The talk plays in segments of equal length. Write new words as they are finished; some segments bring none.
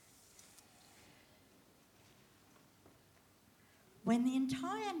When the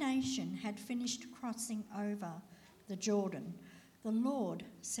entire nation had finished crossing over the Jordan, the Lord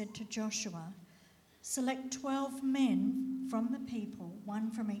said to Joshua, "Select 12 men from the people, one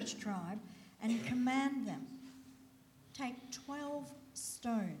from each tribe, and command them. Take 12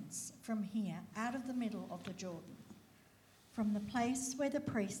 stones from here out of the middle of the Jordan, from the place where the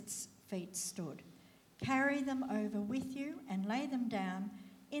priests' feet stood. Carry them over with you and lay them down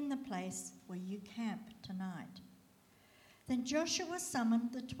in the place where you camp tonight." Then Joshua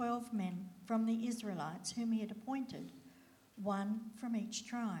summoned the 12 men from the Israelites whom he had appointed, one from each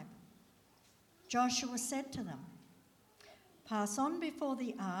tribe. Joshua said to them, "Pass on before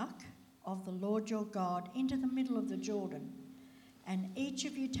the ark of the Lord your God into the middle of the Jordan, and each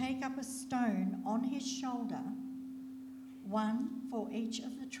of you take up a stone on his shoulder, one for each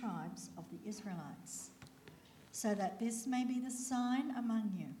of the tribes of the Israelites, so that this may be the sign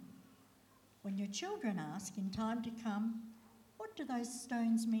among you. When your children ask in time to come, 'What do those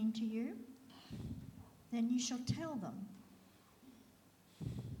stones mean to you?' then you shall tell them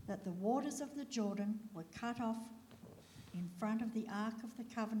that the waters of the Jordan were cut off in front of the ark of the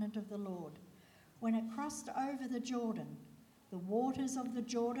covenant of the Lord. When it crossed over the Jordan, the waters of the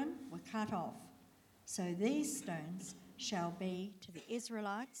Jordan were cut off. So these stones shall be to the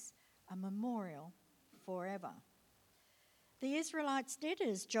Israelites a memorial forever." The Israelites did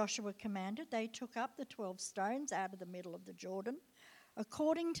as Joshua commanded. They took up the 12 stones out of the middle of the Jordan,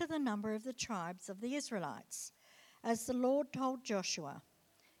 according to the number of the tribes of the Israelites, as the Lord told Joshua,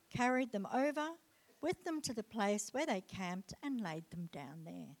 carried them over with them to the place where they camped and laid them down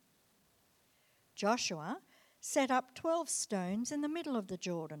there. Joshua set up 12 stones in the middle of the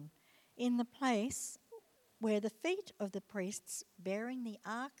Jordan, in the place where the feet of the priests bearing the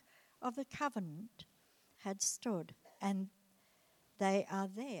ark of the covenant had stood, and they are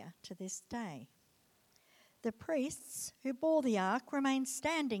there to this day. The priests who bore the ark remained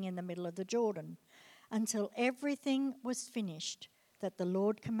standing in the middle of the Jordan until everything was finished that the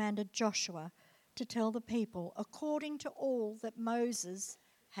Lord commanded Joshua to tell the people, according to all that Moses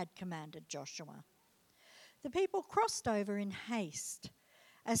had commanded Joshua. The people crossed over in haste.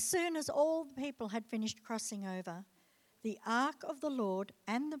 As soon as all the people had finished crossing over, the ark of the Lord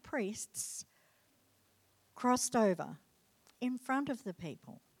and the priests crossed over in front of the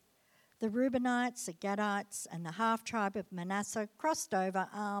people. The Reubenites, the Gadites, and the half-tribe of Manasseh crossed over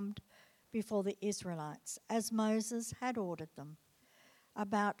armed before the Israelites, as Moses had ordered them.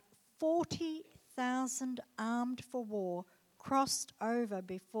 About 40,000 armed for war crossed over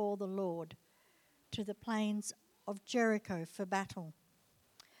before the Lord to the plains of Jericho for battle.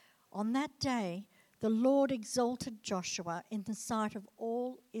 On that day, the Lord exalted Joshua in the sight of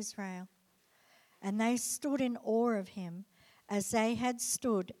all Israel, and they stood in awe of him as they had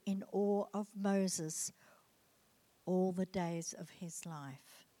stood in awe of Moses all the days of his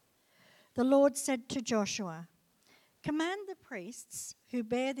life. The Lord said to Joshua, "Command the priests who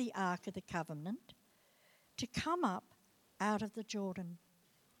bear the ark of the covenant to come up out of the Jordan."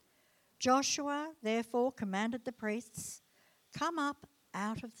 Joshua therefore commanded the priests, "Come up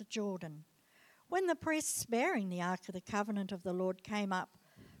out of the Jordan." When the priests bearing the ark of the covenant of the Lord came up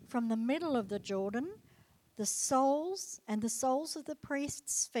from the middle of the Jordan, the soles of the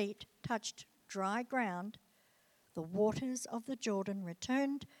priests' feet touched dry ground. The waters of the Jordan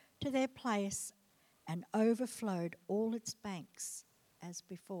returned to their place and overflowed all its banks as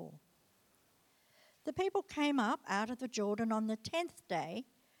before. The people came up out of the Jordan on the 10th day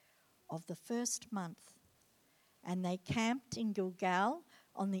of the first month, and they camped in Gilgal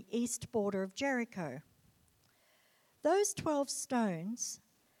on the east border of Jericho. Those 12 stones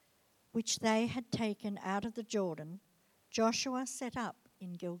which they had taken out of the Jordan, Joshua set up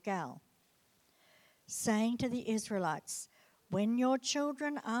in Gilgal, saying to the Israelites, "When your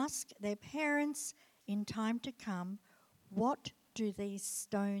children ask their parents in time to come, 'What do these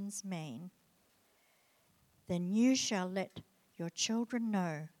stones mean?' then you shall let your children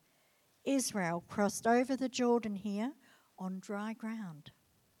know, Israel crossed over the Jordan here on dry ground.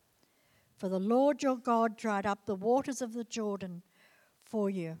 For the Lord your God dried up the waters of the Jordan for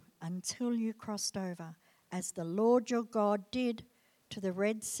you until you crossed over, as the Lord your God did to the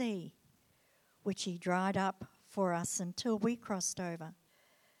Red Sea, which he dried up for us until we crossed over,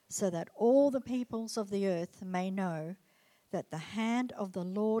 so that all the peoples of the earth may know that the hand of the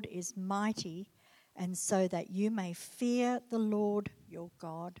Lord is mighty, and so that you may fear the Lord your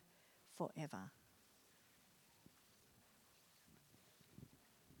God forever."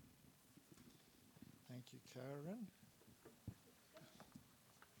 Thank you, Karen.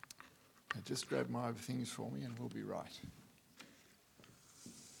 Now just grab my things for me and we'll be right.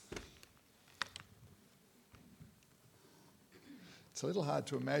 It's a little hard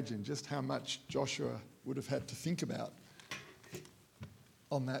to imagine just how much Joshua would have had to think about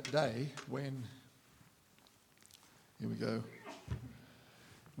on that day when, here we go,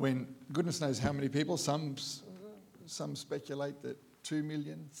 when goodness knows how many people, some speculate that 2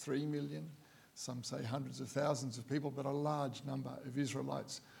 million, 3 million, some say hundreds of thousands of people, but a large number of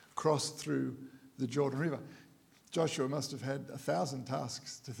Israelites crossed through the Jordan River. Joshua must have had 1,000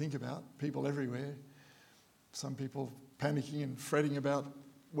 tasks to think about, people everywhere, some people panicking and fretting about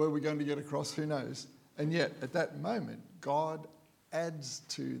were we going to get across, who knows. And yet, at that moment, God adds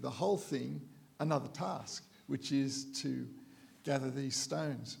to the whole thing another task, which is to gather these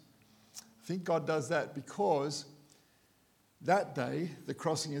stones. I think God does that because that day, the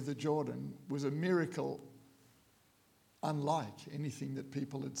crossing of the Jordan was a miracle unlike anything that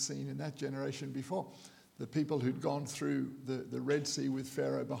people had seen in that generation before. The people who'd gone through the Red Sea with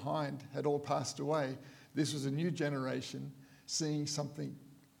Pharaoh behind had all passed away. This was a new generation seeing something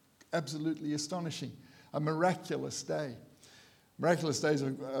absolutely astonishing, a miraculous day. Miraculous days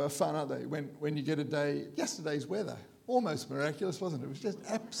are fun, aren't they? When you get a day, yesterday's weather, almost miraculous, wasn't it? It was just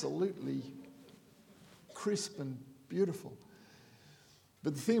absolutely crisp and beautiful.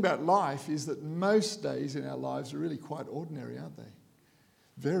 But the thing about life is that most days in our lives are really quite ordinary, aren't they?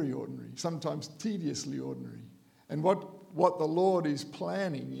 Very ordinary, sometimes tediously ordinary. And what the Lord is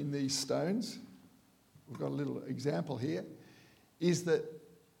planning in these stones, we've got a little example here, is that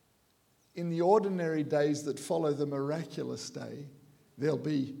in the ordinary days that follow the miraculous day, there'll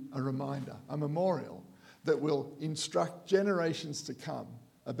be a reminder, a memorial that will instruct generations to come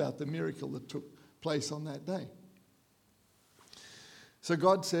about the miracle that took place on that day. So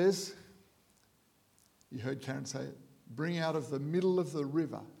God says, you heard Karen say it, bring out of the middle of the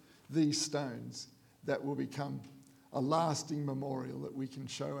river these stones that will become a lasting memorial that we can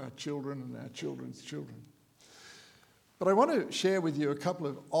show our children and our children's children. But I want to share with you a couple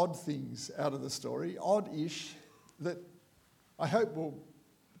of odd things out of the story, odd-ish, that I hope will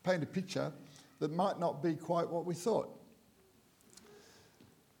paint a picture that might not be quite what we thought.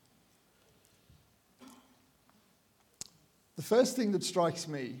 The first thing that strikes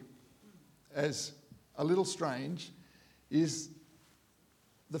me as a little strange is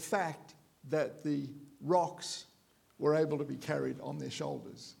the fact that the rocks were able to be carried on their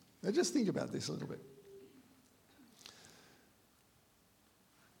shoulders. Now just think about this a little bit.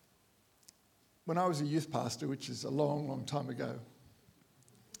 When I was a youth pastor, which is a long, long time ago,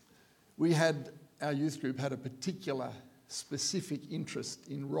 our youth group had a particular specific interest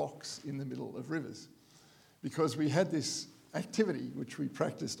in rocks in the middle of rivers, because we had this activity which we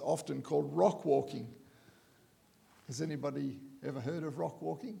practiced often called rock walking. Has anybody ever heard of rock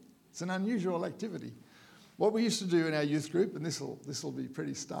walking? It's an unusual activity. What we used to do in our youth group, and this will be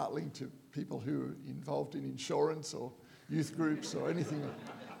pretty startling to people who are involved in insurance or youth groups or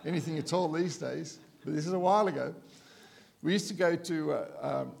anything at all these days, but this is a while ago. We used to go to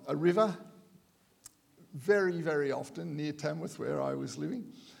a river very, very often near Tamworth, where I was living.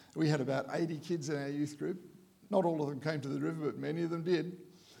 We had about 80 kids in our youth group. Not all of them came to the river, but many of them did.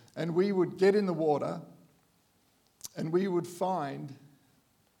 And we would get in the water and we would find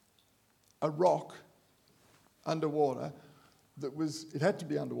a rock underwater it had to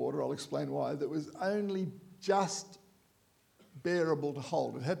be underwater, I'll explain why, that was only just bearable to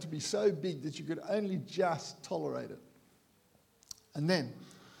hold. It had to be so big that you could only just tolerate it. And then,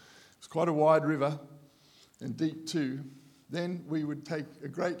 it was quite a wide river and deep too, then we would take a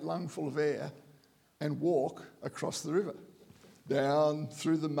great lungful of air and walk across the river, down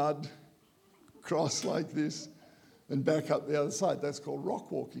through the mud, cross like this, and back up the other side. That's called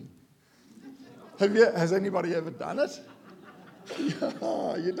rock walking. Has anybody ever done it?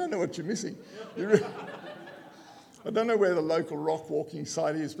 You don't know what you're missing. I don't know where the local rock walking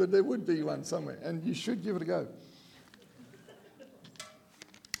site is, but there would be one somewhere, and you should give it a go.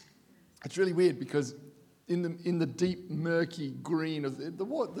 It's really weird because in the deep, murky green of the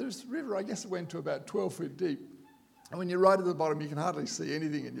water, this river, I guess it went to about 12 feet deep. And when you're right at the bottom, you can hardly see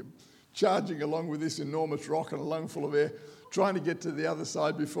anything, and you're charging along with this enormous rock and a lungful of air, trying to get to the other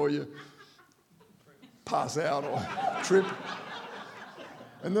side before you pass out or trip.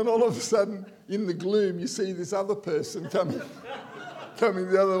 And then all of a sudden, in the gloom, you see this other person coming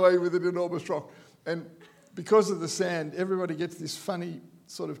the other way with an enormous rock. And because of the sand, everybody gets this funny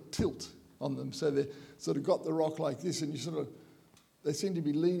sort of tilt on them. So they sort of got the rock like this, and they seem to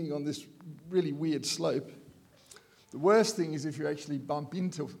be leaning on this really weird slope. The worst thing is if you actually bump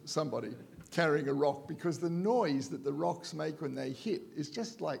into somebody carrying a rock, because the noise that the rocks make when they hit is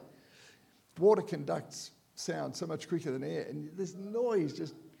just like water conducts sound so much quicker than air, and this noise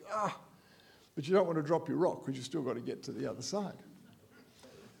just, but you don't want to drop your rock because you've still got to get to the other side.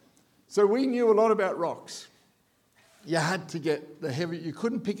 So we knew a lot about rocks. You had to get the heavy, you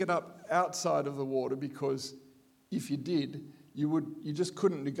couldn't pick it up outside of the water because if you did, you just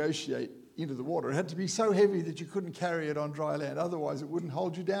couldn't negotiate into the water. It had to be so heavy that you couldn't carry it on dry land, otherwise it wouldn't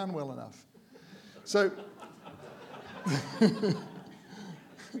hold you down well enough. So it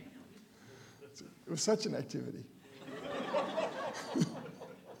was such an activity.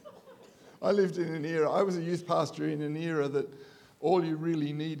 I lived in an era, I was a youth pastor in an era that all you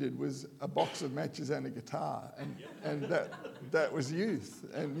really needed was a box of matches and a guitar, and that was youth.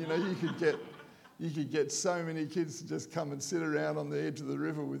 And you know, you could get so many kids to just come and sit around on the edge of the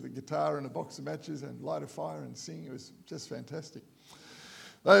river with a guitar and a box of matches and light a fire and sing. It was just fantastic.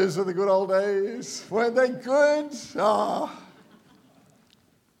 Those were the good old days. Weren't they good?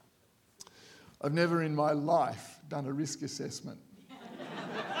 I've never in my life done a risk assessment.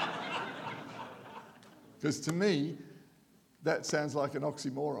 Because to me, that sounds like an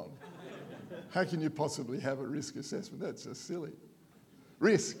oxymoron. How can you possibly have a risk assessment? That's just silly.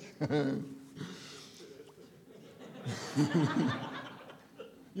 Risk. You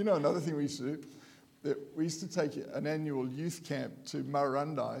know, another thing we used to do, that we used to take an annual youth camp to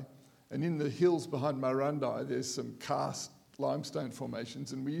Murrurundi, and in the hills behind Murrurundi there's some karst limestone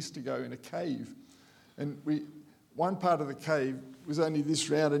formations, and we used to go in a cave, and one part of the cave was only this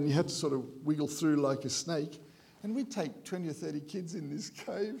round and you had to sort of wiggle through like a snake, and we'd take 20 or 30 kids in this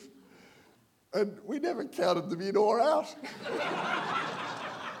cave and we never counted them in or out.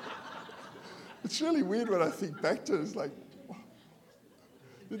 It's really weird when I think back to it. It's like,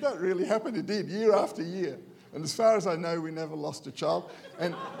 did that really happen? It did, year after year. And as far as I know, we never lost a child.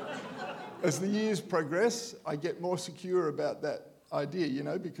 And as the years progress, I get more secure about that idea, you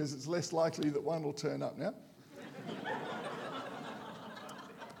know, because it's less likely that one will turn up now.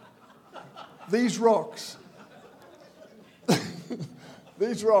 These rocks,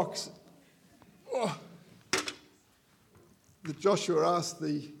 that Joshua asked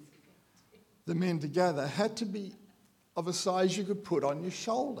the men to gather had to be of a size you could put on your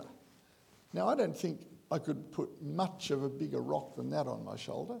shoulder. Now, I don't think I could put much of a bigger rock than that on my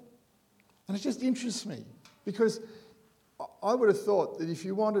shoulder. And it just interests me because I would have thought that if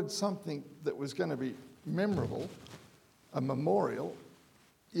you wanted something that was going to be memorable, a memorial,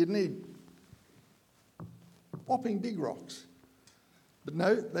 you'd need whopping big rocks. But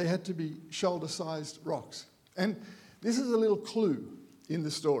no, they had to be shoulder-sized rocks. And this is a little clue in the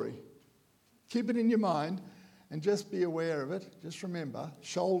story. Keep it in your mind and just be aware of it. Just remember,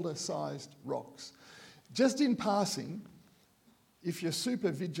 shoulder-sized rocks. Just in passing, if you're super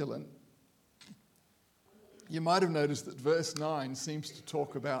vigilant, you might have noticed that verse 9 seems to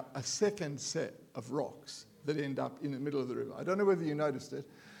talk about a second set of rocks that end up in the middle of the river. I don't know whether you noticed it.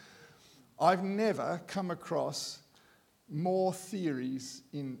 I've never come across more theories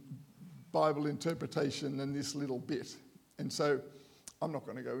in Bible interpretation than this little bit. And so I'm not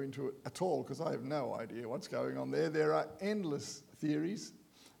going to go into it at all because I have no idea what's going on there. There are endless theories.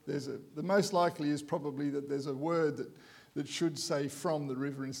 The most likely is probably that there's a word that should say from the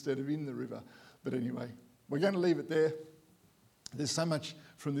river instead of in the river. But anyway, we're going to leave it there. There's so much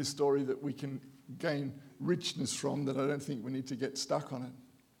from this story that we can gain richness from that I don't think we need to get stuck on it.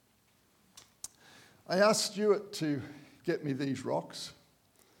 I asked Stuart to get me these rocks.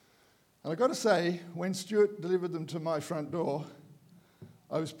 And I've got to say, when Stuart delivered them to my front door,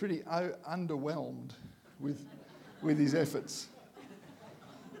 I was pretty underwhelmed with his efforts.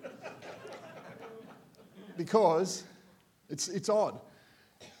 Because it's odd.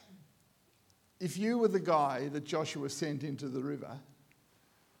 If you were the guy that Joshua sent into the river,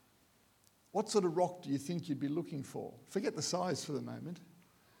 what sort of rock do you think you'd be looking for? Forget the size for the moment.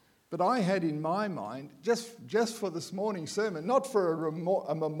 But I had in my mind, just for this morning's sermon, not for a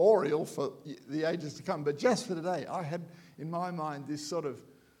memorial for the ages to come, but just for today, I had in my mind this sort of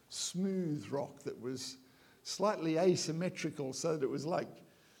smooth rock that was slightly asymmetrical so that it was like,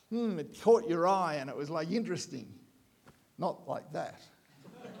 it caught your eye and it was like interesting. Not like that.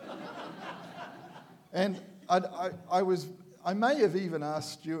 And I may have even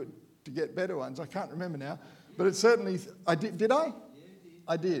asked Stuart to get better ones. I can't remember now. But it certainly, I did. Did I?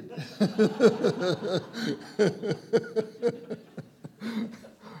 I did. I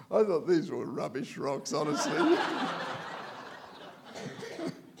thought these were rubbish rocks, honestly.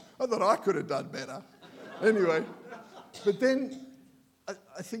 I thought I could have done better. Anyway, but then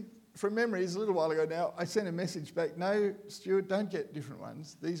I think from memory, it's a little while ago now, I sent a message back, no, Stuart, don't get different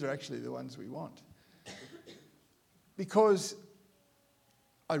ones. These are actually the ones we want. Because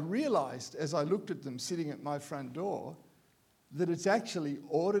I realised as I looked at them sitting at my front door that it's actually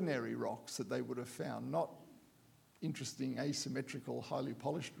ordinary rocks that they would have found, not interesting, asymmetrical, highly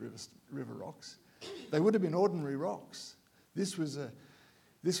polished river rocks. They would have been ordinary rocks. This was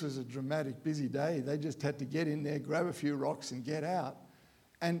a dramatic, busy day. They just had to get in there, grab a few rocks and get out.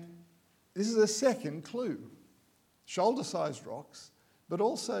 And this is a second clue. Shoulder-sized rocks, but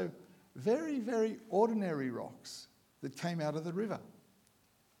also very, very ordinary rocks that came out of the river.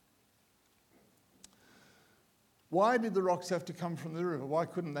 Why did the rocks have to come from the river? Why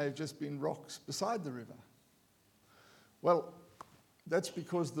couldn't they have just been rocks beside the river? Well, that's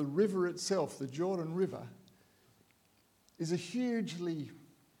because the river itself, the Jordan River, is a hugely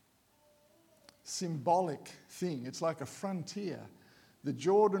symbolic thing. It's like a frontier. The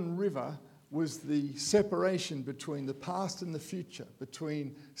Jordan River was the separation between the past and the future,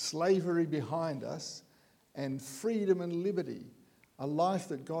 between slavery behind us and freedom and liberty, a life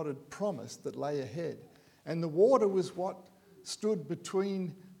that God had promised that lay ahead. And the water was what stood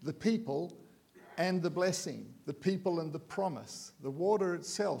between the people and the blessing, the people and the promise. The water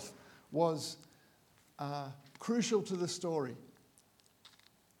itself was crucial to the story.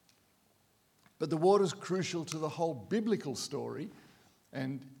 But the water's crucial to the whole biblical story,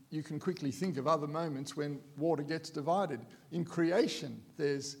 and you can quickly think of other moments when water gets divided. In creation,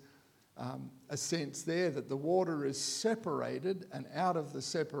 there's a sense there that the water is separated, and out of the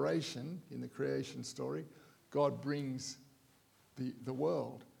separation in the creation story, God brings the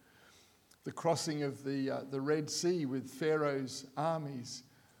world. The crossing of the Red Sea with Pharaoh's armies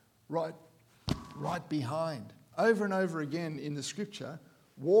right behind. Over and over again in the scripture,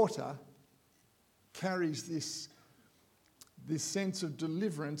 water carries this sense of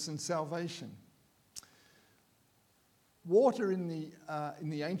deliverance and salvation. Water in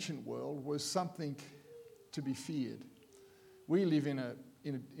the ancient world was something to be feared. We live in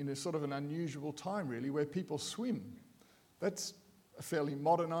a sort of an unusual time, really, where people swim. That's a fairly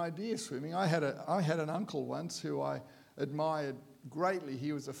modern idea, swimming. I had an uncle once who I admired greatly.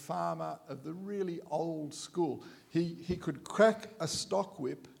 He was a farmer of the really old school. He could crack a stock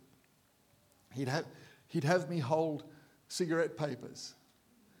whip. He'd have me hold cigarette papers,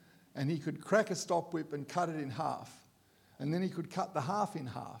 and he could crack a stock whip and cut it in half, and then he could cut the half in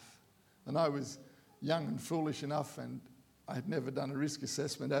half. And I was young and foolish enough, and I had never done a risk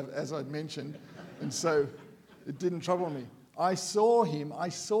assessment, as I'd mentioned, and so it didn't trouble me. I saw him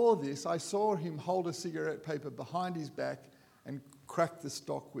hold a cigarette paper behind his back and crack the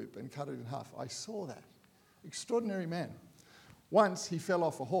stock whip and cut it in half. I saw that. Extraordinary man. Once he fell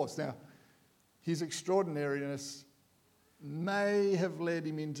off a horse. Now, his extraordinariness may have led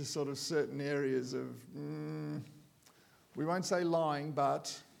him into sort of certain areas of, we won't say lying,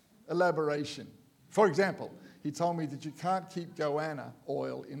 but elaboration. For example, he told me that you can't keep goanna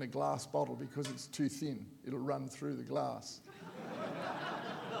oil in a glass bottle because it's too thin. It'll run through the glass.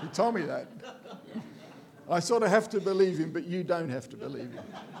 He told me that. I sort of have to believe him, but you don't have to believe him.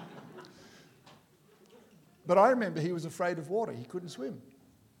 But I remember he was afraid of water. He couldn't swim.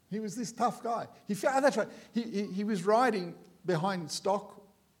 He was this tough guy. That's right. He was riding behind stock,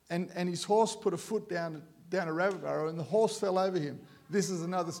 and his horse put a foot down a rabbit burrow, and the horse fell over him. This is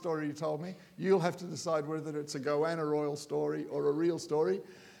another story he told me. You'll have to decide whether it's a goanna oil story or a real story.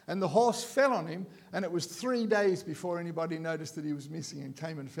 And the horse fell on him, and it was 3 days before anybody noticed that he was missing and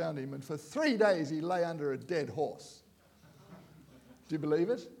came and found him. And for 3 days, he lay under a dead horse. Do you believe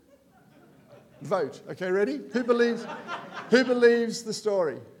it? Vote. Okay, ready? Who believes the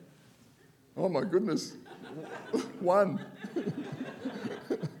story? Oh, my goodness. 1.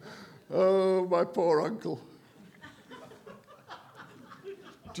 Oh, my poor uncle.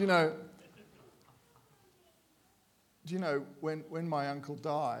 Do you know when my uncle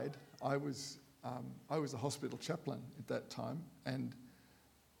died, I was a hospital chaplain at that time, and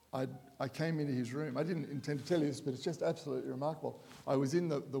I came into his room. I didn't intend to tell you this, but it's just absolutely remarkable. I was in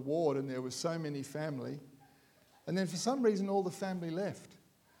the ward, and there was so many family, and then for some reason all the family left.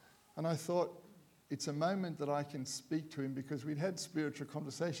 And I thought, it's a moment that I can speak to him, because we'd had spiritual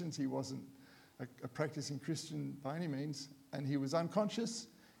conversations. He wasn't a practicing Christian by any means, and he was unconscious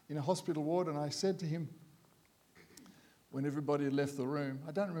in a hospital ward. And I said to him, when everybody had left the room,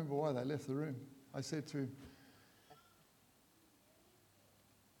 I don't remember why they left the room, I said to him,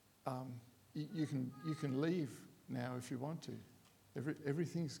 you can leave now if you want to.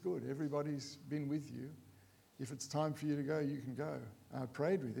 Everything's good. Everybody's been with you. If it's time for you to go, you can go. And I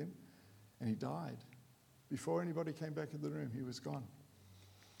prayed with him, and he died. Before anybody came back in the room, he was gone.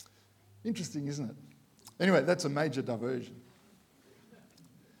 Interesting, isn't it? Anyway, that's a major diversion.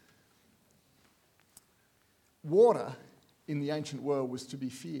 Water in the ancient world was to be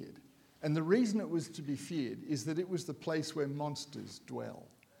feared. And the reason it was to be feared is that it was the place where monsters dwell.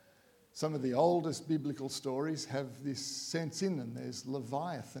 Some of the oldest biblical stories have this sense in them. There's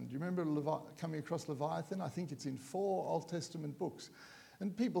Leviathan. Do you remember coming across Leviathan? I think it's in 4 Old Testament books.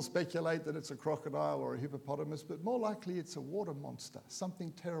 And people speculate that it's a crocodile or a hippopotamus, but more likely it's a water monster,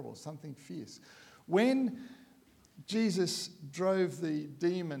 something terrible, something fierce. When Jesus drove the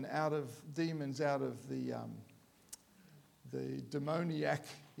demons out of the demoniac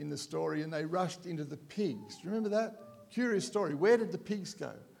in the story, and they rushed into the pigs. Do you remember that? Curious story. Where did the pigs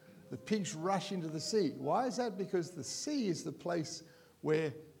go? The pigs rush into the sea. Why is that? Because the sea is the place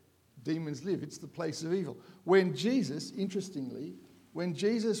where demons live. It's the place of evil. When Jesus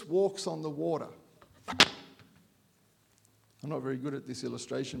walks on the water, I'm not very good at this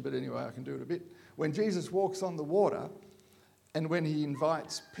illustration, but anyway, I can do it a bit. When Jesus walks on the water, and when he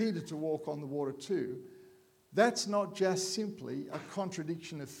invites Peter to walk on the water too, that's not just simply a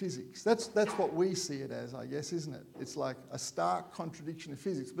contradiction of physics. That's what we see it as, I guess, isn't it? It's like a stark contradiction of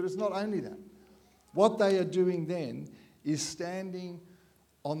physics. But it's not only that. What they are doing then is standing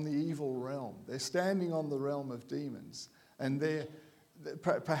on the evil realm. They're standing on the realm of demons. And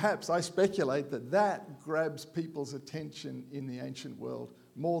perhaps I speculate that grabs people's attention in the ancient world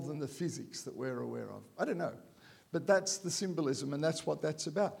more than the physics that we're aware of. I don't know. But that's the symbolism, and that's what that's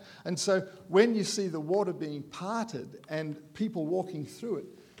about. And so when you see the water being parted and people walking through it,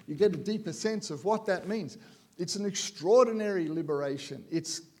 you get a deeper sense of what that means. It's an extraordinary liberation.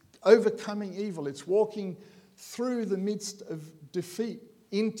 It's overcoming evil. It's walking through the midst of defeat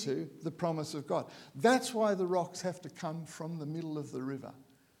into the promise of God. That's why the rocks have to come from the middle of the river,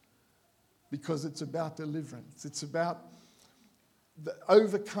 because it's about deliverance. It's about the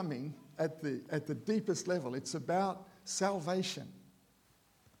overcoming at the deepest level. It's about salvation.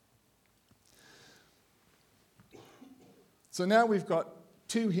 So now we've got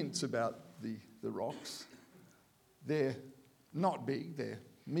 2 hints about the rocks. They're not big. They're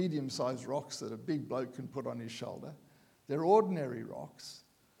medium-sized rocks that a big bloke can put on his shoulder. They're ordinary rocks.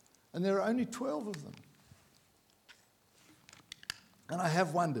 And there are only 12 of them. And I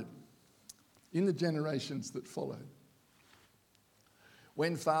have wondered, in the generations that followed,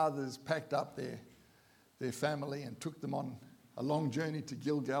 when fathers packed up their family and took them on a long journey to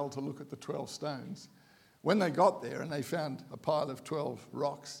Gilgal to look at the 12 stones, when they got there and they found a pile of 12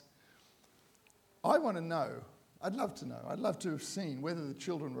 rocks, I want to know, I'd love to know, I'd love to have seen whether the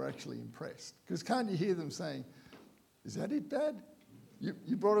children were actually impressed. Because can't you hear them saying, "Is that it, Dad?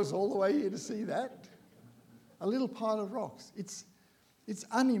 You brought us all the way here to see that?" A little pile of rocks. It's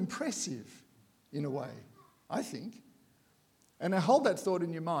unimpressive in a way, I think. And I hold that thought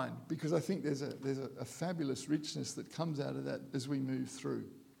in your mind because I think there's a fabulous richness that comes out of that as we move through.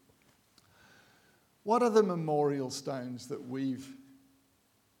 What are the memorial stones that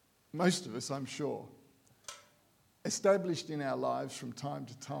most of us, I'm sure, established in our lives from time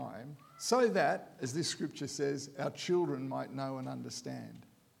to time so that, as this scripture says, our children might know and understand?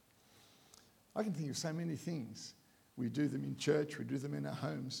 I can think of so many things. We do them in church, we do them in our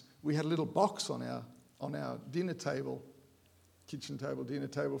homes. We had a little box on our dinner table, kitchen table, dinner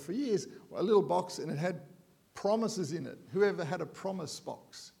table for years, a little box, and it had promises in it. Whoever had a promise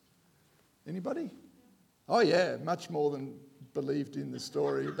box? Anybody? Oh yeah, much more than believed in the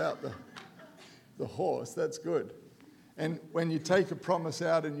story about the horse. That's good. And when you take a promise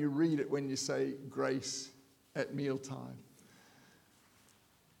out and you read it when you say grace at mealtime.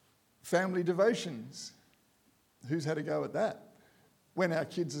 Family devotions. Who's had a go at that? When our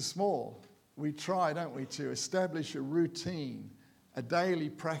kids are small, we try, don't we, to establish a routine, a daily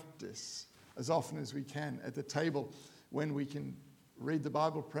practice as often as we can at the table when we can read the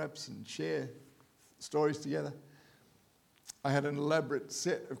Bible perhaps and share stories together. I had an elaborate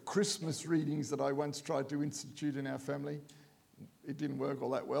set of Christmas readings that I once tried to institute in our family. It didn't work all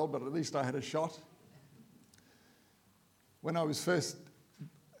that well, but at least I had a shot. When I first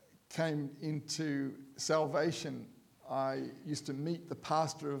came into salvation, I used to meet the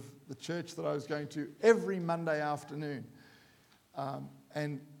pastor of the church that I was going to every Monday afternoon.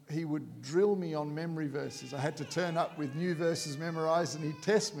 And he would drill me on memory verses. I had to turn up with new verses memorized, and he'd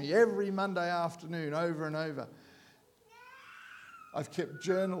test me every Monday afternoon over and over. I've kept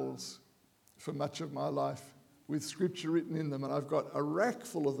journals for much of my life with scripture written in them, and I've got a rack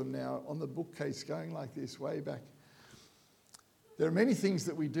full of them now on the bookcase going like this way back. There are many things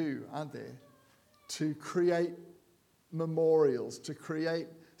that we do, aren't there, to create memorials, to create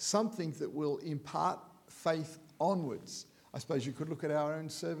something that will impart faith onwards. I suppose you could look at our own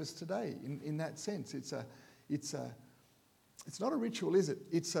service today in that sense. It's not a ritual, is it?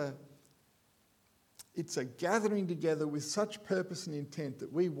 It's a gathering together with such purpose and intent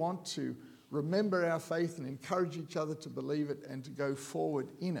that we want to remember our faith and encourage each other to believe it and to go forward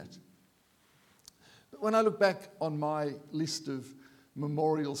in it. But when I look back on my list of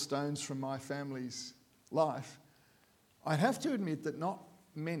memorial stones from my family's life, I have to admit that not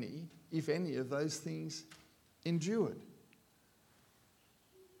many, if any, of those things endured.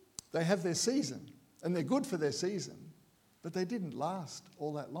 They have their season, and they're good for their season, but they didn't last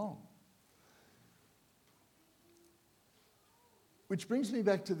all that long. Which brings me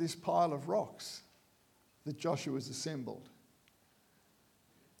back to this pile of rocks that Joshua's assembled.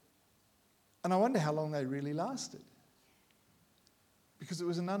 And I wonder how long they really lasted. Because it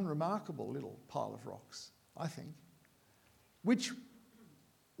was an unremarkable little pile of rocks, I think. Which,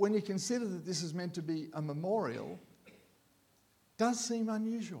 when you consider that this is meant to be a memorial, does seem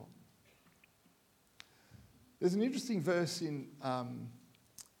unusual. There's an interesting verse in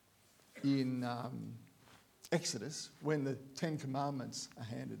Exodus when the Ten Commandments are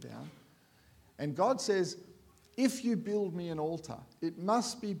handed down. And God says, if you build me an altar, it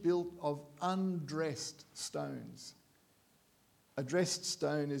must be built of undressed stones. A dressed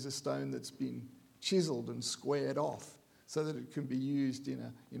stone is a stone that's been chiselled and squared off so that it can be used in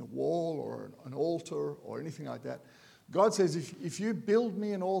a wall or an altar or anything like that. God says, if you build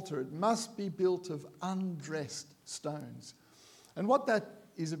me an altar, it must be built of undressed stones. And what that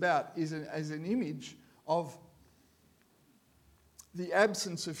is about is as an image of the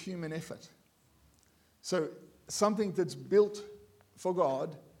absence of human effort. So something that's built for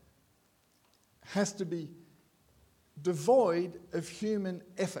God has to be devoid of human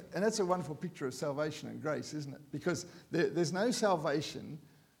effort. And that's a wonderful picture of salvation and grace, isn't it? Because there's no salvation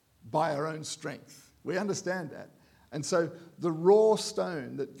by our own strength. We understand that. And so the raw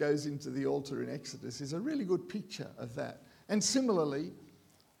stone that goes into the altar in Exodus is a really good picture of that. And similarly,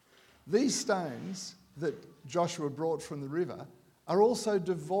 these stones that Joshua brought from the river are also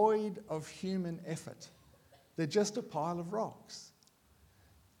devoid of human effort. They're just a pile of rocks.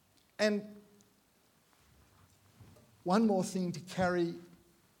 And one more thing to carry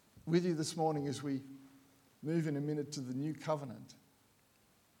with you this morning as we move in a minute to the new covenant.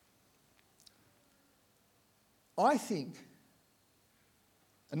 I think,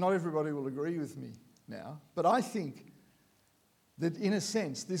 and not everybody will agree with me now, but I think that in a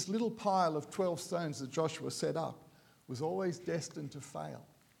sense, this little pile of 12 stones that Joshua set up was always destined to fail.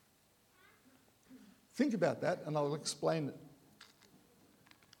 Think about that, and I'll explain it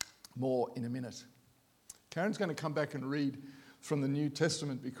more in a minute. Karen's going to come back and read from the New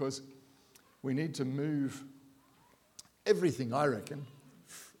Testament because we need to move everything, I reckon.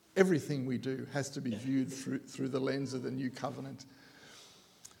 Everything we do has to be viewed through the lens of the new covenant.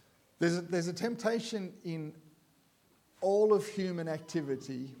 There's a temptation in all of human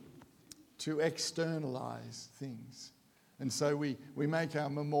activity to externalize things. And so we make our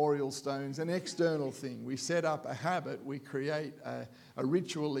memorial stones an external thing. We set up a habit, we create a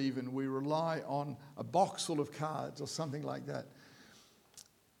ritual even, we rely on a box full of cards or something like that.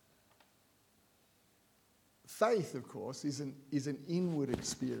 Faith, of course, is an inward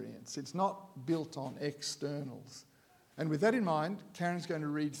experience. It's not built on externals. And with that in mind, Karen's going to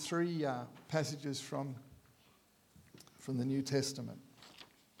read three passages from the New Testament.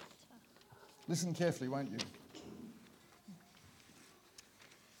 Listen carefully, won't you?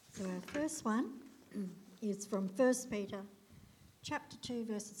 So our first one is from 1 Peter chapter 2,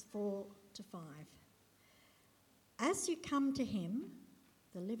 verses 4 to 5. As you come to him,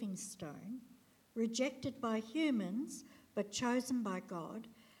 the living stone, rejected by humans but chosen by God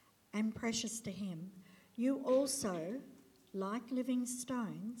and precious to him, you also, like living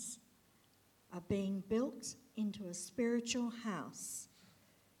stones, are being built into a spiritual house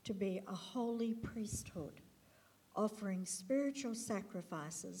to be a holy priesthood, offering spiritual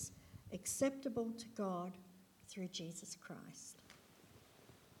sacrifices acceptable to God through Jesus Christ.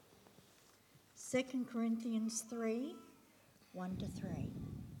 2 Corinthians 3, 1 to 3.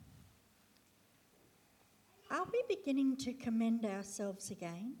 Are we beginning to commend ourselves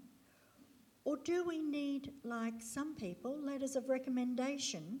again? Or do we need, like some people, letters of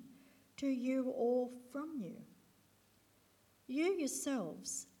recommendation to you or from you? You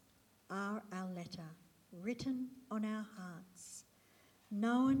yourselves are our letter, written on our hearts,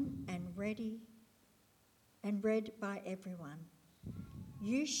 known and read by everyone.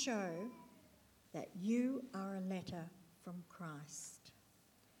 You show that you are a letter from Christ,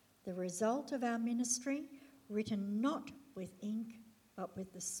 the result of our ministry, written not with ink, but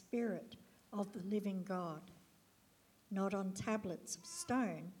with the Spirit of the living God, not on tablets of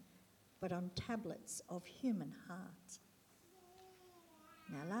stone, but on tablets of human heart.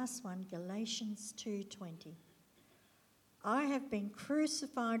 Now, last one, Galatians 2:20. I have been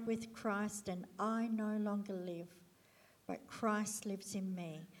crucified with Christ, and I no longer live, but Christ lives in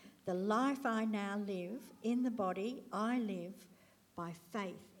me. The life I now live in the body, I live by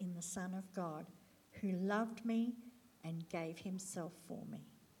faith in the Son of God, who loved me and gave himself for me.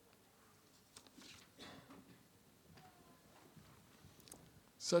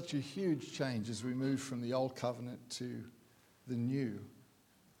 Such a huge change as we move from the old covenant to the new.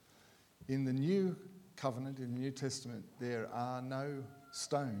 In the new covenant, in the New Testament, there are no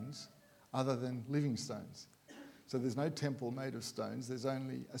stones other than living stones. So there's no temple made of stones. There's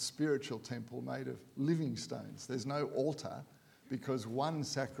only a spiritual temple made of living stones. There's no altar because one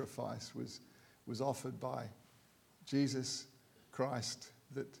sacrifice was offered by Jesus Christ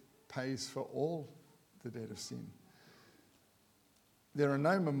that pays for all the debt of sin. There are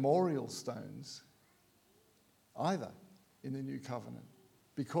no memorial stones either in the new covenant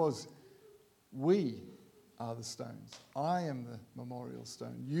because we are the stones. I am the memorial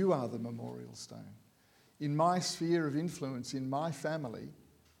stone. You are the memorial stone. In my sphere of influence, in my family,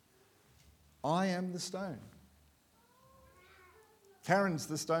 I am the stone. Karen's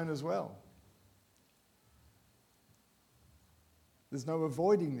the stone as well. There's no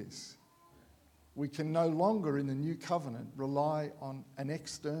avoiding this. We can no longer, in the new covenant, rely on an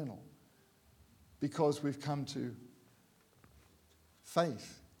external because we've come to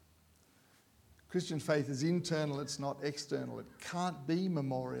faith. Christian faith is internal, it's not external. It can't be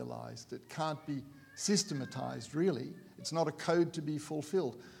memorialized. It can't be systematized, really. It's not a code to be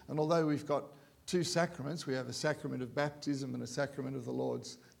fulfilled. And although we've got two sacraments, we have a sacrament of baptism and a sacrament of the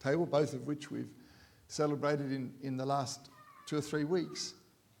Lord's table, both of which we've celebrated in the last 2 or 3 weeks.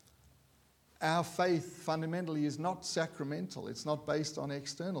 Our faith fundamentally is not sacramental. It's not based on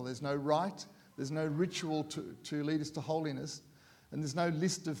external. There's no rite, there's no ritual to lead us to holiness, and there's no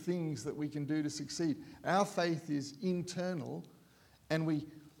list of things that we can do to succeed. Our faith is internal, and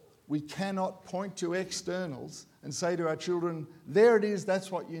we cannot point to externals and say to our children, there it is,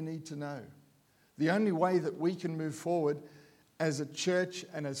 that's what you need to know. The only way that we can move forward as a church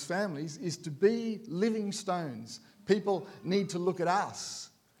and as families is to be living stones. People need to look at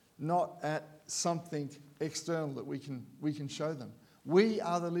us, not at something external that we can show them. We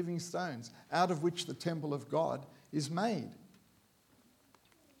are the living stones out of which the temple of God is made.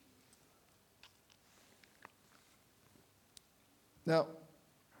 Now,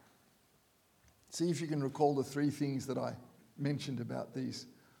 see if you can recall the 3 things that I mentioned about these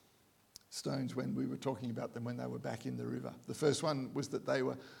stones when we were talking about them when they were back in the river. The first one was that they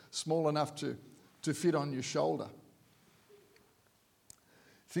were small enough to fit on your shoulder.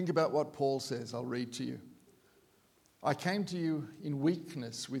 Think about what Paul says. I'll read to you. I came to you in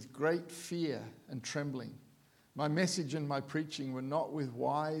weakness with great fear and trembling. My message and my preaching were not with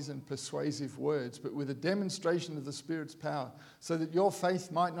wise and persuasive words, but with a demonstration of the Spirit's power, so that your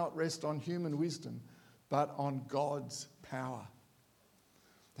faith might not rest on human wisdom, but on God's power.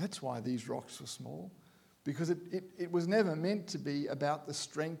 That's why these rocks were small, because it was never meant to be about the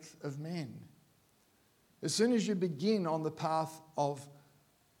strength of men. As soon as you begin on the path of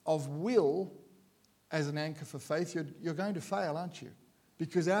will as an anchor for faith, you're going to fail, aren't you?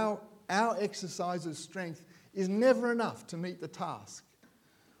 Because our exercise of strength is never enough to meet the task.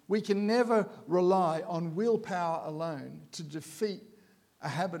 We can never rely on willpower alone to defeat a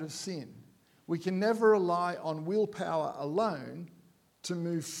habit of sin. We can never rely on willpower alone to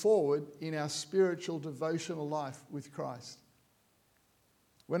move forward in our spiritual devotional life with Christ.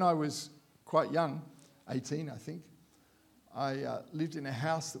 When I was quite young, 18 I think, I lived in a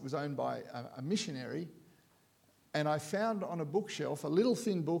house that was owned by a missionary, and I found on a bookshelf a little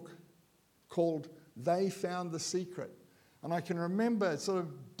thin book called They Found the Secret. And I can remember sort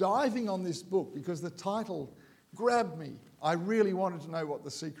of diving on this book because the title grabbed me. I really wanted to know what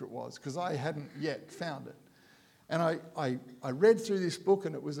the secret was because I hadn't yet found it. And I read through this book,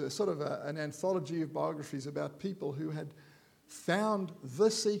 and it was a sort of an anthology of biographies about people who had found the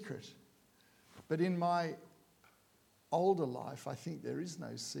secret. But in my older life, I think there is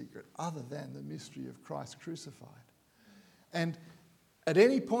no secret other than the mystery of Christ crucified. And at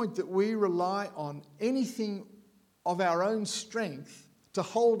any point that we rely on anything of our own strength to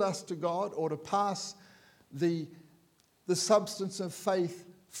hold us to God or to pass the substance of faith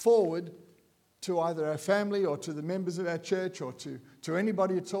forward to either our family or to the members of our church or to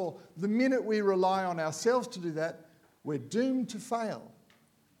anybody at all, the minute we rely on ourselves to do that, we're doomed to fail.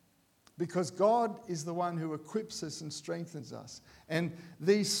 Because God is the one who equips us and strengthens us. And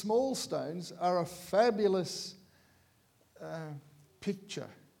these small stones are a fabulous picture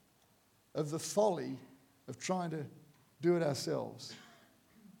of the folly of trying to do it ourselves.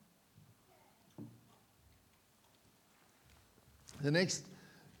 The next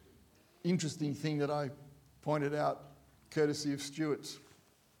interesting thing that I pointed out, courtesy of Stuart's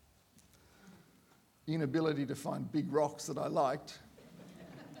inability to find big rocks that I liked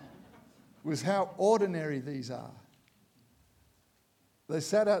was how ordinary these are. They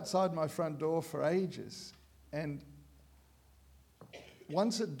sat outside my front door for ages, and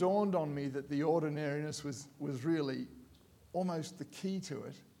once it dawned on me that the ordinariness was really almost the key to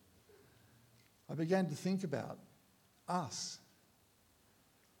it, I began to think about us.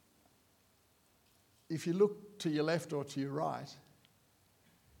 If you look to your left or to your right,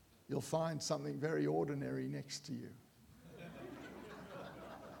 you'll find something very ordinary next to you.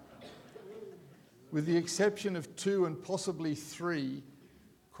 With the exception of 2 and possibly 3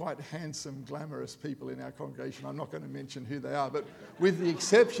 quite handsome, glamorous people in our congregation, I'm not going to mention who they are, but with the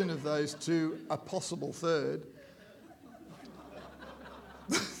exception of those 2, a possible third,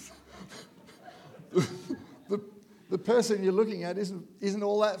 the person you're looking at isn't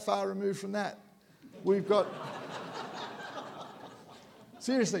all that far removed from that. We've got...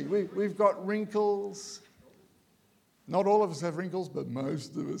 Seriously, we've got wrinkles. Not all of us have wrinkles, but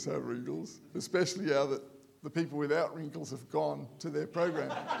most of us have wrinkles, especially now that the people without wrinkles have gone to their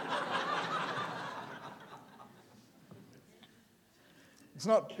program. It's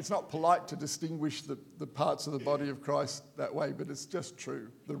not polite to distinguish the parts of the body of Christ that way, but it's just true.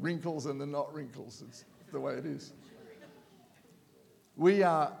 The wrinkles and the not wrinkles, it's the way it is. We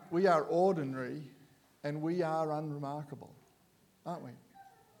are ordinary and we are unremarkable, aren't we?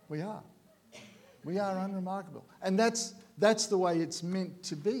 We are. We are unremarkable. And that's the way it's meant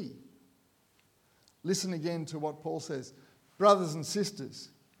to be. Listen again to what Paul says. Brothers and sisters,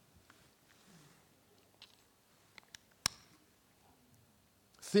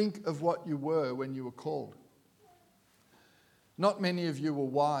 think of what you were when you were called. Not many of you were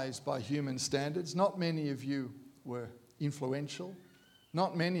wise by human standards. Not many of you were influential.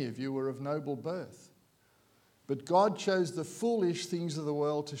 Not many of you were of noble birth. But God chose the foolish things of the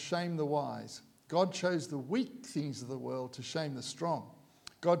world to shame the wise. God chose the weak things of the world to shame the strong.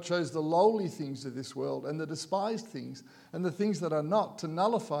 God chose the lowly things of this world and the despised things and the things that are not to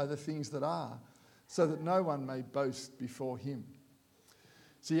nullify the things that are, so that no one may boast before him.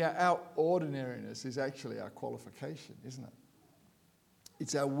 See, our ordinariness is actually our qualification, isn't it?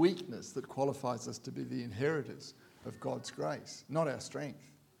 It's our weakness that qualifies us to be the inheritors of God's grace, not our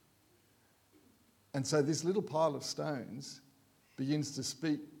strength. And so this little pile of stones begins to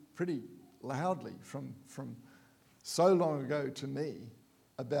speak pretty loudly from so long ago to me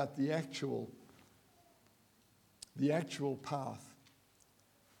about the actual path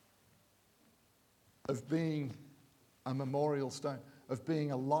of being a memorial stone, of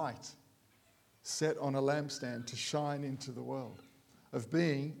being a light set on a lampstand to shine into the world, of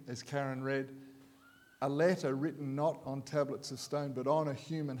being, as Karen read, a letter written not on tablets of stone but on a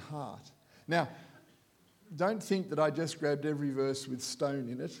human heart. Now, don't think that I just grabbed every verse with stone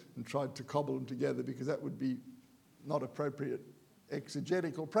in it and tried to cobble them together, because that would be not appropriate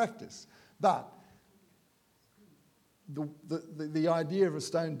exegetical practice. But the idea of a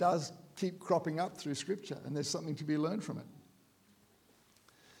stone does keep cropping up through Scripture, and there's something to be learned from it.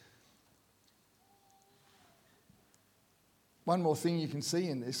 One more thing you can see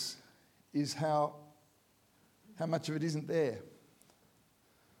in this is how much of it isn't there.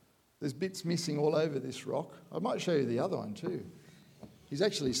 There's bits missing all over this rock. I might show you the other one too. He's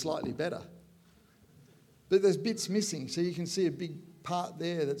actually slightly better. But there's bits missing, so you can see a big part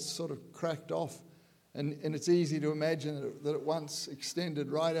there that's sort of cracked off. And it's easy to imagine that it once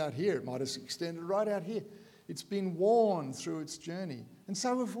extended right out here. It might have extended right out here. It's been worn through its journey. And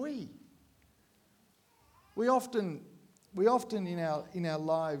so have we. We often in our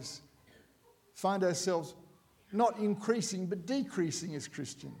lives find ourselves not increasing but decreasing as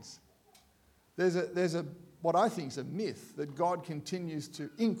Christians. There's a what I think is a myth that God continues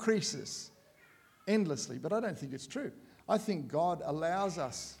to increase us endlessly, but I don't think it's true. I think God allows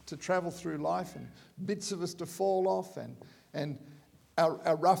us to travel through life and bits of us to fall off and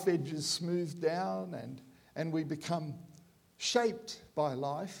our rough edges smooth down and we become shaped by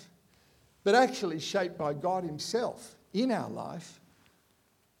life, but actually shaped by God himself in our life.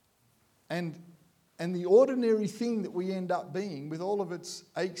 And the ordinary thing that we end up being, with all of its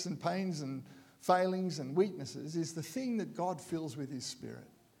aches and pains and failings and weaknesses, is the thing that God fills with his Spirit.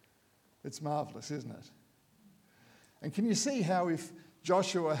 It's marvellous, isn't it? And can you see how if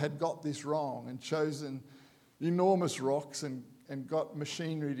Joshua had got this wrong and chosen enormous rocks and got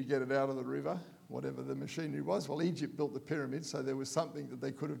machinery to get it out of the river, whatever the machinery was, well, Egypt built the pyramids, so there was something that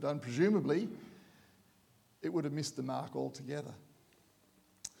they could have done, presumably, it would have missed the mark altogether.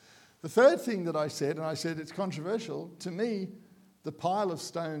 The third thing that I said, and I said it's controversial, to me, the pile of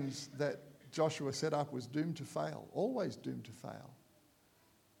stones that Joshua set up was doomed to fail, always doomed to fail.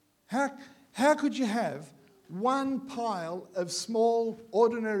 How could you have one pile of small,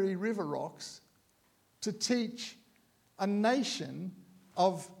 ordinary river rocks to teach a nation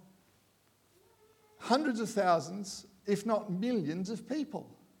of hundreds of thousands, if not millions of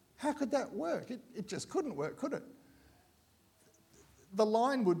people? How could that work? It just couldn't work, could it? The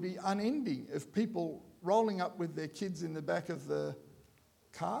line would be unending of people rolling up with their kids in the back of the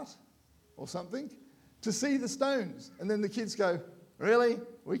cart or something to see the stones. And then the kids go, "Really?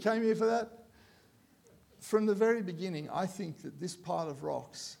 We came here for that?" From the very beginning, I think that this pile of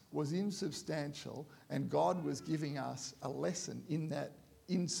rocks was insubstantial, and God was giving us a lesson in that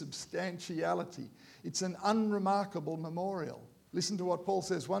insubstantiality. It's an unremarkable memorial. Listen to what Paul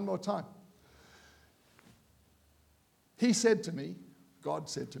says one more time. He said to me, God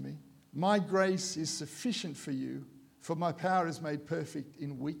said to me, "My grace is sufficient for you, for my power is made perfect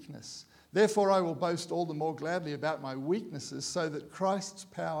in weakness. Therefore I will boast all the more gladly about my weaknesses, so that Christ's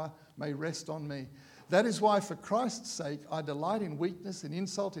power may rest on me. That is why, for Christ's sake, I delight in weakness, in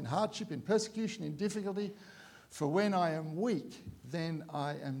insult, in hardship, in persecution, in difficulty. For when I am weak, then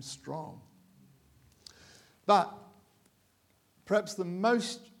I am strong." But perhaps the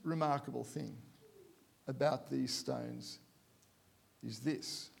most remarkable thing about these stones is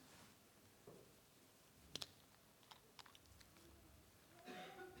this.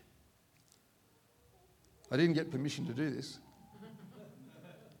 I didn't get permission to do this.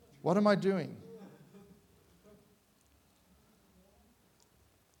 What am I doing?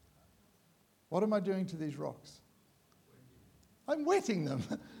 What am I doing to these rocks? I'm wetting them.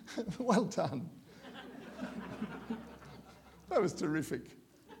 Well done. That was terrific.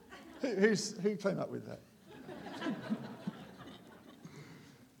 Who came up with that?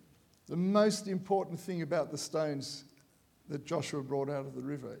 The most important thing about the stones that Joshua brought out of the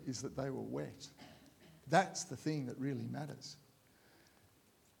river is that they were wet. That's the thing that really matters.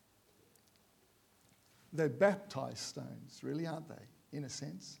 They're baptized stones, really, aren't they, in a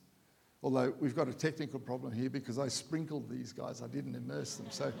sense? Although we've got a technical problem here because I sprinkled these guys. I didn't immerse them.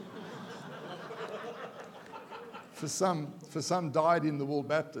 So for some dyed-in-the-wool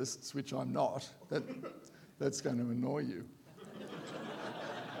Baptists, which I'm not, that's going to annoy you.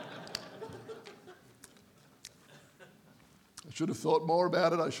 I should have thought more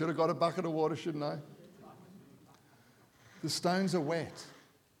about it. I should have got a bucket of water, shouldn't I? The stones are wet.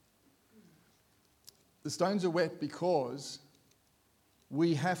 The stones are wet because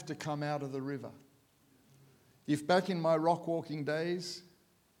we have to come out of the river. If back in my rock walking days,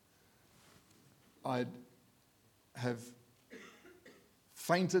 I'd have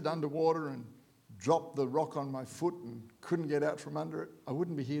fainted underwater and dropped the rock on my foot and couldn't get out from under it, I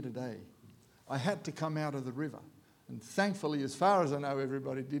wouldn't be here today. I had to come out of the river. And thankfully, as far as I know,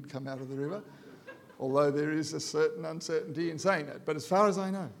 everybody did come out of the river, although there is a certain uncertainty in saying that, but as far as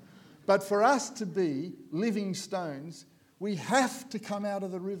I know. But for us to be living stones, we have to come out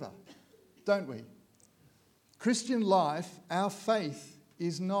of the river, don't we? Christian life, our faith,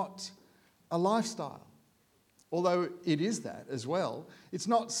 is not a lifestyle, although it is that as well. It's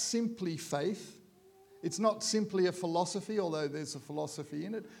not simply faith. It's not simply a philosophy, although there's a philosophy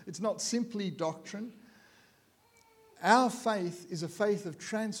in it. It's not simply doctrine. Our faith is a faith of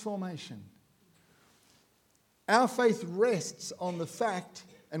transformation. Our faith rests on the fact,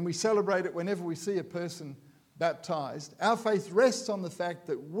 and we celebrate it whenever we see a person baptized, our faith rests on the fact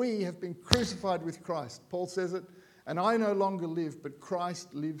that we have been crucified with Christ. Paul says it, "And I no longer live, but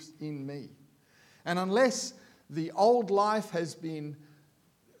Christ lives in me." And unless the old life has been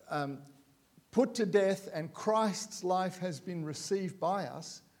put to death and Christ's life has been received by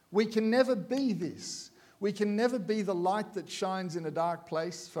us, we can never be this. We can never be the light that shines in a dark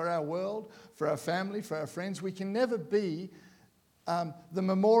place for our world, for our family, for our friends. We can never be the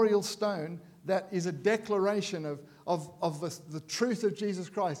memorial stone that is a declaration of the truth of Jesus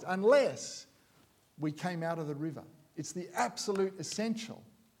Christ, unless we came out of the river. It's the absolute essential.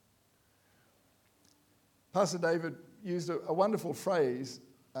 Pastor David used a wonderful phrase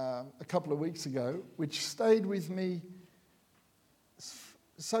a couple of weeks ago, which stayed with me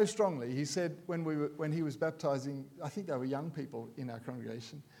so strongly. He said when he was baptizing, I think they were young people in our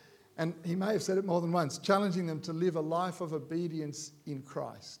congregation, and he may have said it more than once, challenging them to live a life of obedience in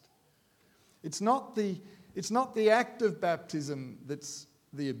Christ. It's not the act of baptism that's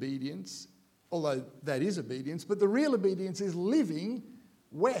the obedience, although that is obedience, but the real obedience is living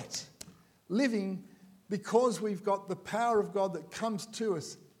wet, living because we've got the power of God that comes to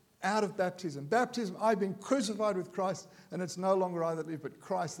us out of baptism. Baptism, I've been crucified with Christ, and it's no longer I that live, but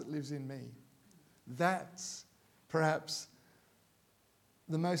Christ that lives in me. That's perhaps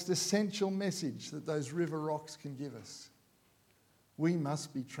the most essential message that those river rocks can give us. We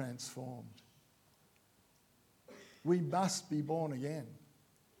must be transformed. We must be born again.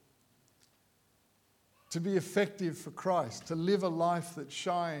 To be effective for Christ, to live a life that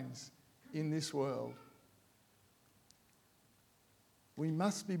shines in this world, we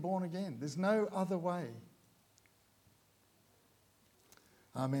must be born again. There's no other way.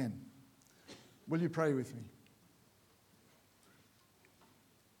 Amen. Will you pray with me?